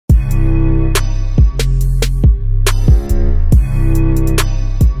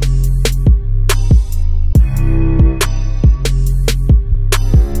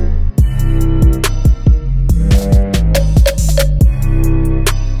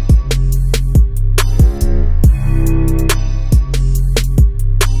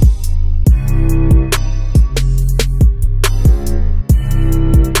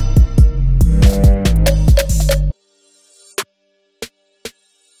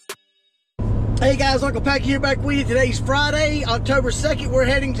Hey guys, Uncle Packy here back with you. Today's Friday, October 2nd. We're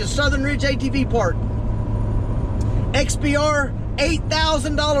heading to Southern Ridge ATV Park. XBR,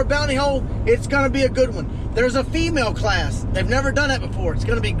 $8,000 bounty hole. It's going to be a good one. There's a female class. They've never done that before. It's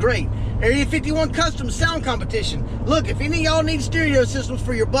going to be great. Area 51 custom sound competition. Look, if any of y'all need stereo systems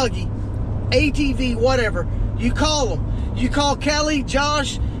for your buggy, ATV, whatever, you call them. You call Kelly,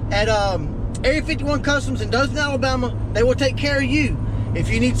 Josh at Area 51 Customs in Dothan, Alabama. They will take care of you. If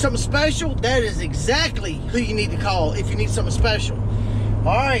you need something special, that is exactly who you need to call if you need something special.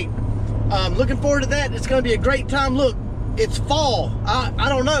 All right, looking forward to that. It's going to be a great time. Look, it's fall. I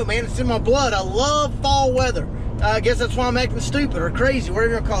don't know, man. It's in my blood. I love fall weather. I guess that's why I'm acting stupid or crazy, whatever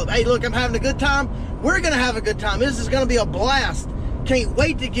you want to call it. Hey, look, I'm having a good time. We're going to have a good time. This is going to be a blast. Can't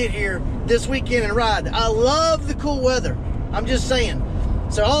wait to get here this weekend and ride. I love the cool weather. I'm just saying.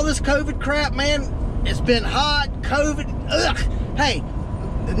 So all this COVID crap, man, it's been hot, COVID, ugh. Hey,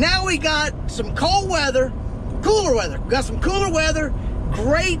 now we got some cold weather, cooler weather. We got some cooler weather,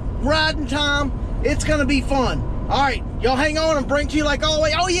 great riding time. It's gonna be fun. All right, y'all hang on and bring to you like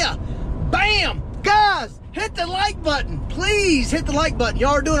always. Oh yeah, bam! Guys, hit the like button. Please hit the like button. Y'all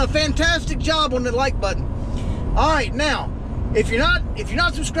are doing a fantastic job on the like button. All right, now, if you're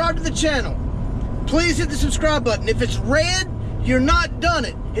not subscribed to the channel, please hit the subscribe button. If it's red, you're not done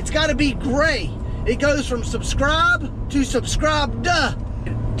it. It's gotta be gray. It goes from subscribe to subscribed.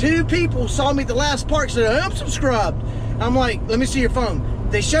 2 people saw me at the last park, said, I'm subscribed. I'm like, let me see your phone.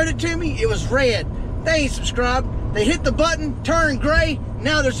 They showed it to me, it was red. They ain't subscribed. They hit the button, turned gray,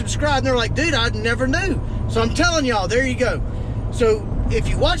 now they're subscribed. And they're like, dude, I never knew. So I'm telling y'all, there you go. So if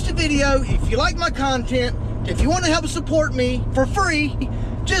you watch the video, if you like my content, if you want to help support me for free,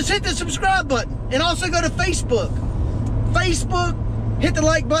 just hit the subscribe button. And also go to Facebook. Facebook, hit the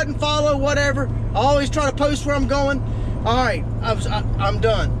like button, follow, whatever. I always try to post where I'm going. All right, I'm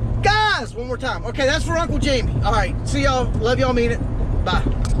done. Guys, one more time. Okay, that's for Uncle Jamie. All right, see y'all. Love y'all, mean it. Bye.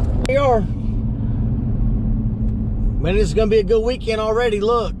 Here we are. Man, this is going to be a good weekend already.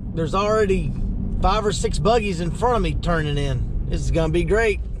 Look, there's already 5 or 6 buggies in front of me turning in. This is going to be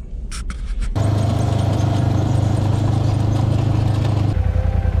great.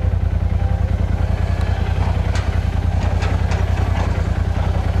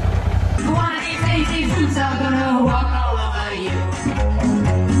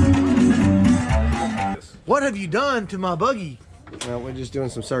 What have you done to my buggy? Well, we're just doing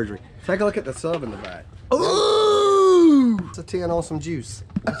some surgery. Take a look at the sub in the back. Ooh! It's a 10 on some juice.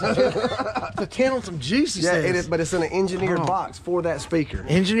 It's a 10 on some juice, he says. It is, but it's in an engineered box for that speaker.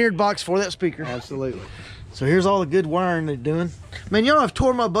 Engineered box for that speaker. Absolutely. So here's all the good wiring they're doing. Man, y'all have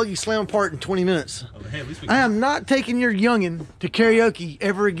tore my buggy slam apart in 20 minutes. Oh, hey, I am not taking your youngin' to karaoke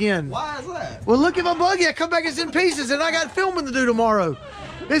ever again. Why is that? Well, look at my buggy. I come back, it's in pieces, and I got filming to do tomorrow.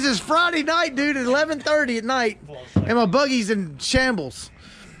 This is Friday night, dude, at 11:30 at night, and my buggy's in shambles.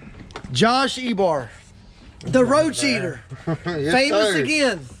 Josh Ebar, the road cheater, Yes, famous sir.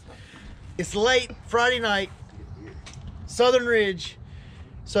 again. It's late Friday night, Southern Ridge.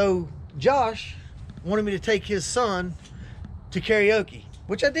 So Josh wanted me to take his son to karaoke,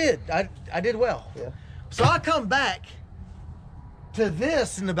 which I did. I did well. Yeah. So I come back to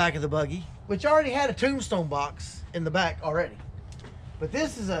this in the back of the buggy, which already had a tombstone box in the back already. But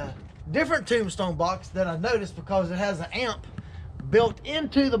this is a different tombstone box that I noticed because it has an amp built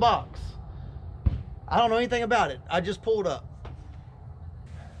into the box. I don't know anything about it. I just pulled up.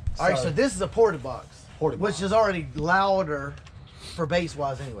 All right, so this is a ported box, which is already louder for bass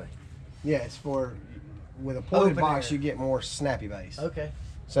wise anyway. Yeah, it's for, with a ported Open box, air. you get more snappy bass. Okay.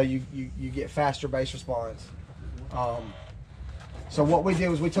 So you get faster bass response. So what we did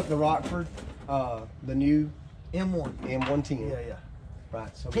was we took the Rockford, the new M1. M110. Yeah.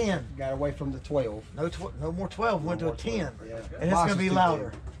 Right. So 10. We got away from the 12. No more 12. Went to a 10. Yeah. And it's going to be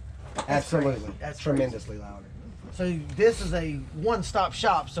louder. Absolutely. That's tremendously louder. So this is a one-stop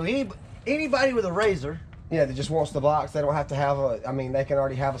shop. So anybody with a razor. Yeah, that just wants the box. They don't have to have they can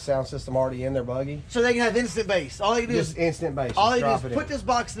already have a sound system already in their buggy. So they can have instant bass. All they do Just is instant bass. all they do drop is it put in. this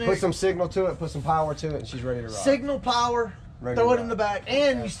box in there. Put some signal to it, put some power to it, and she's ready to rock. Signal power. Ready Throw to it in rock. the back.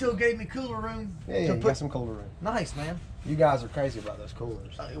 And you still gave me cooler room. Yeah, you got some cooler room. Nice, man. You guys are crazy about those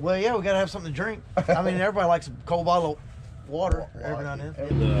coolers. Well, yeah, we got to have something to drink. I mean, everybody likes a cold bottle of water every now and then.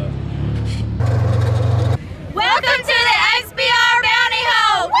 Welcome to the XBR Bounty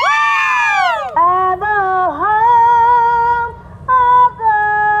Hole! Woo!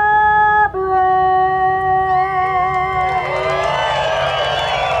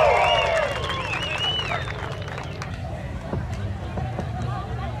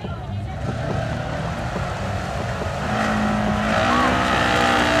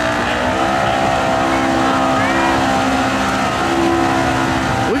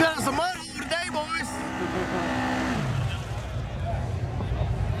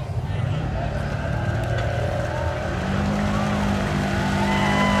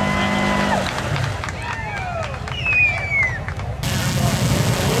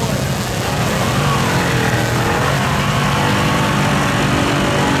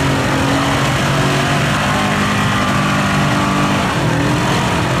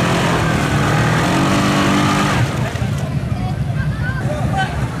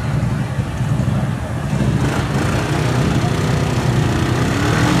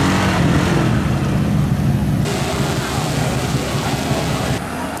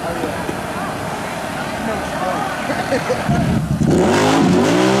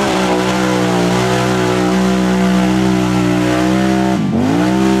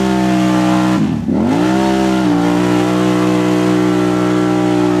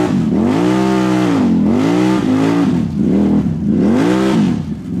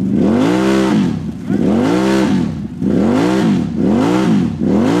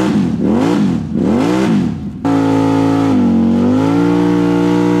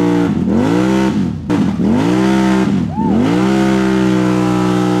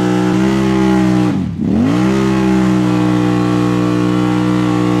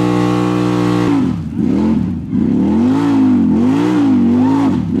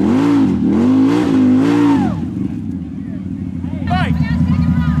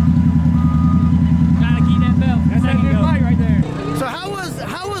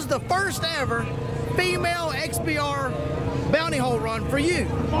 female XBR bounty hole run for you?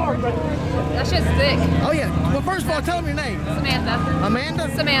 That shit's sick. Oh yeah. Well, first of all, tell them your name. Samantha. Amanda?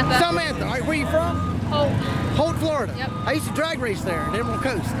 Samantha. Samantha. All right, where you from? Holt. Holt, Florida. Yep. I used to drag race there at Emerald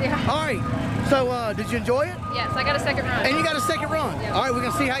Coast. Yeah. All right. So, did you enjoy it? Yes, I got a second run. And you got a second run? Yep. All right, we're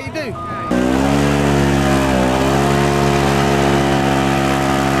going to see how you do. All right.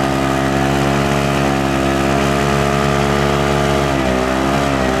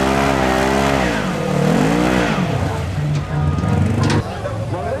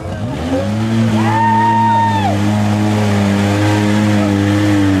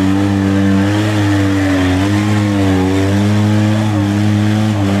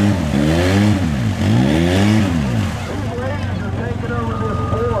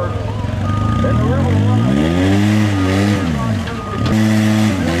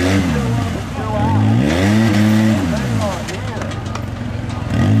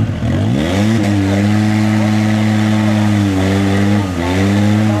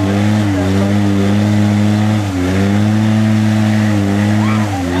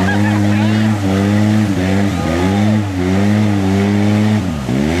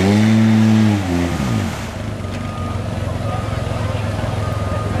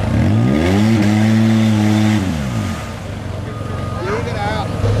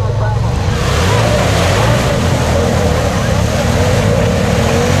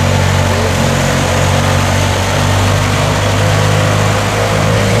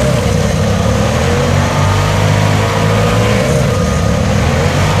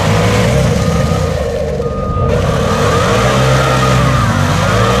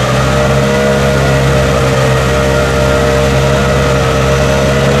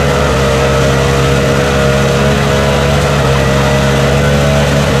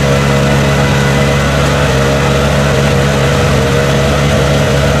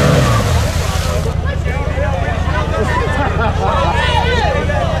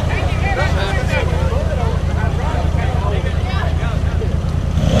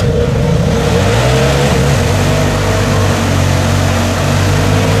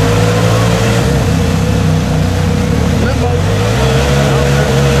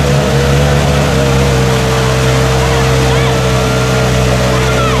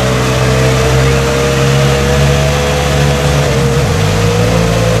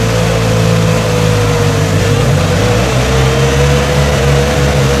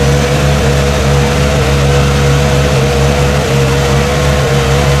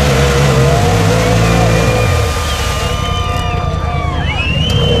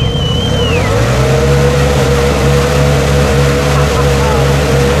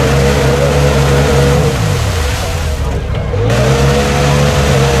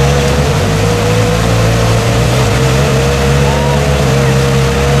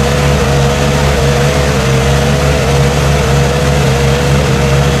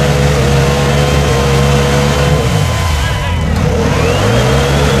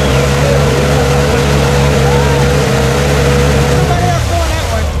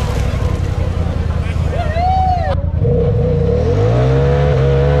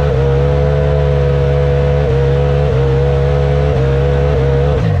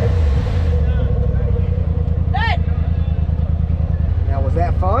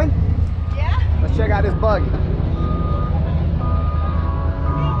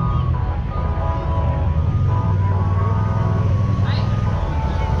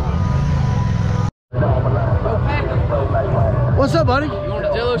 What's up, buddy? You want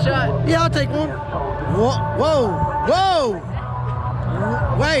a Jello shot? Yeah, I'll take one. Whoa, whoa.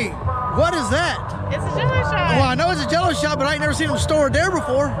 Wait, what is that? It's a Jello shot. Well, I know it's a Jello shot, but I ain't never seen them stored there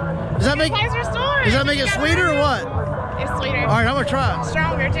before. Does that make it sweeter or what? It's sweeter. All right, I'm gonna try it.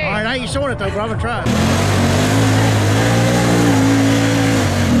 Stronger too. All right, I ain't showing it though, but I'm gonna try it.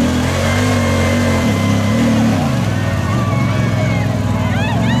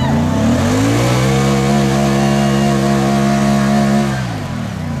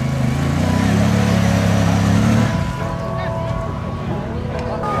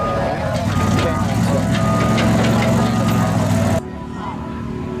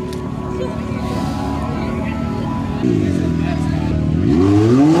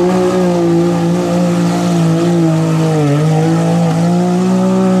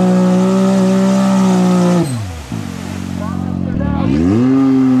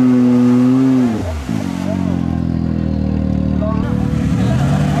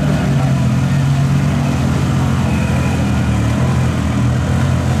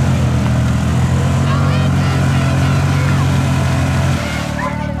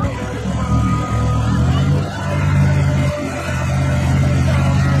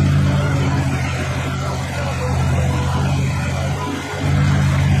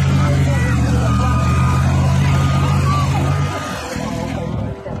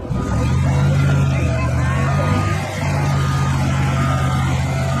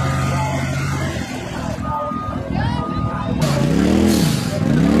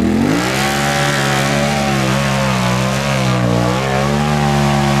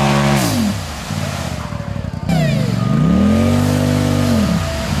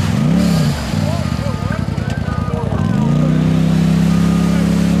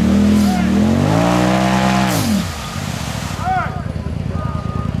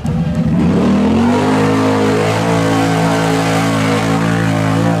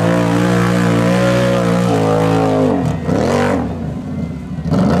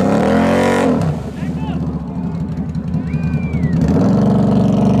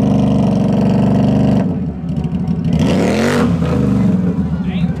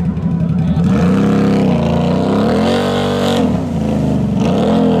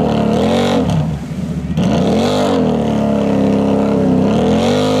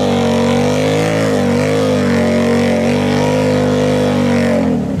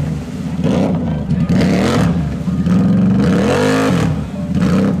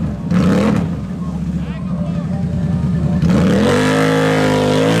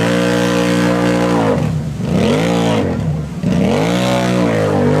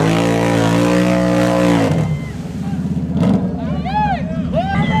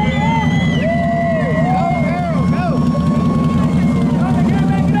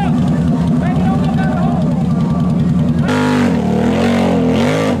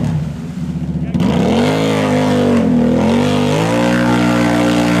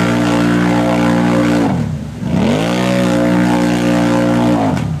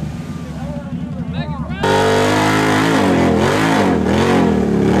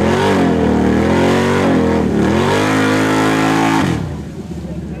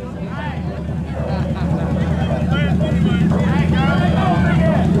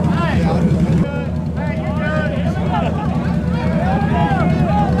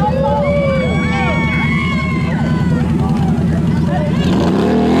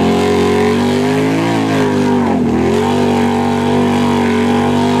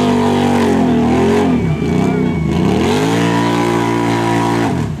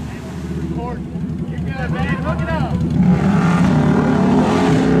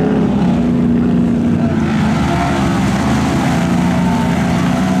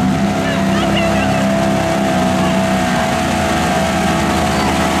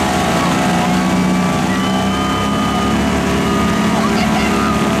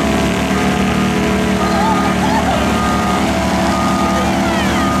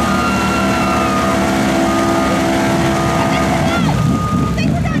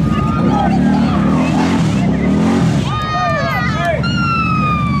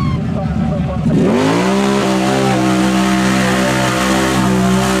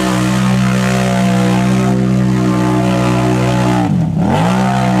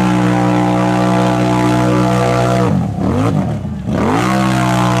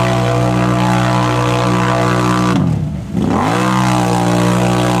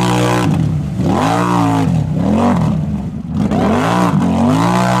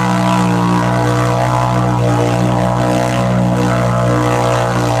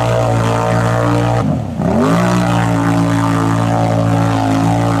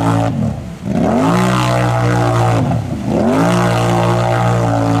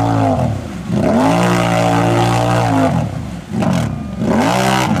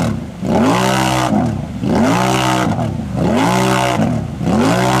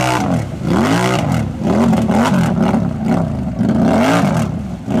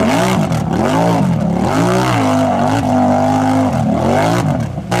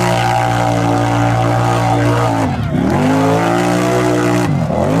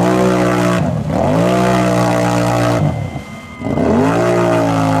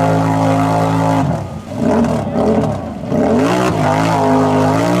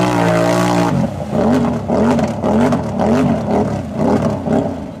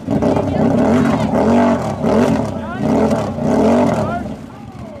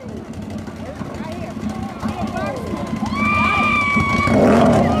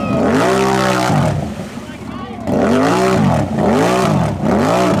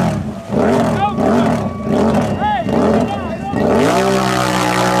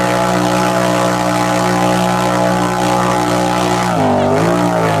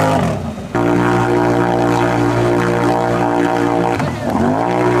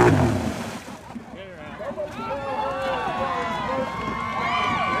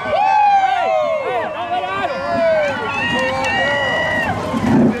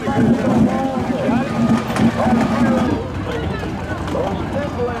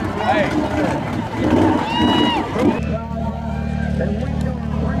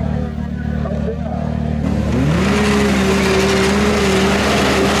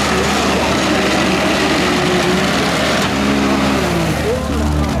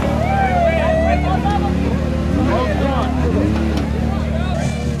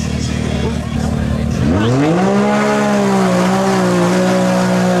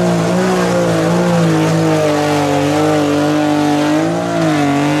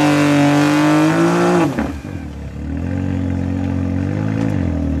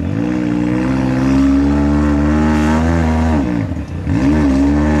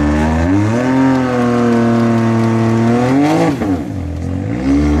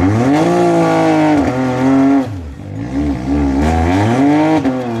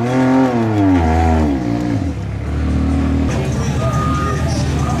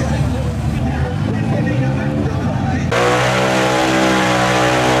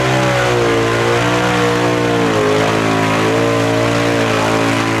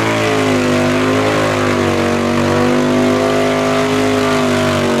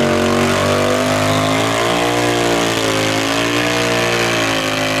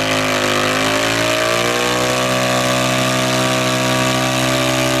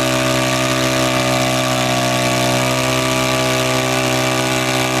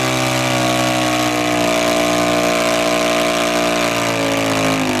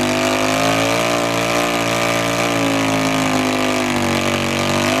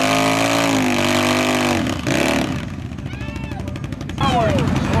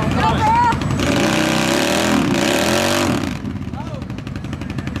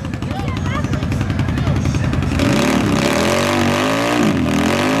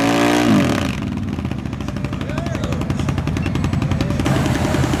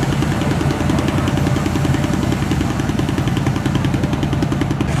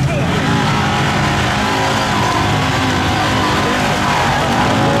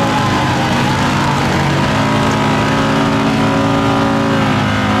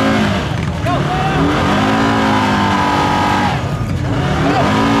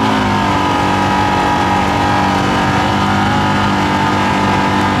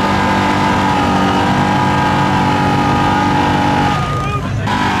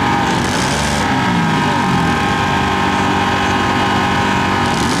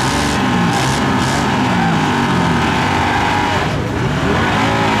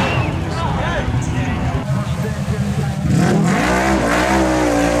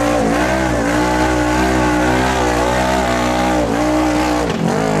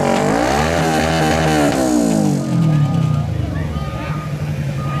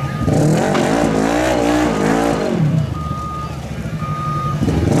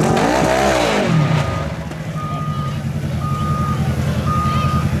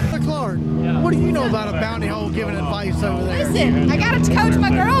 Listen, I got to coach my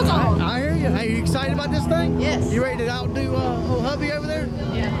girls on. I hear you. Hey, you excited about this thing? Yes. You ready to outdo old hubby over there?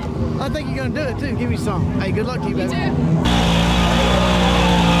 Yeah. I think you're gonna do it too. Give me some. Hey, good luck to you, baby. You too.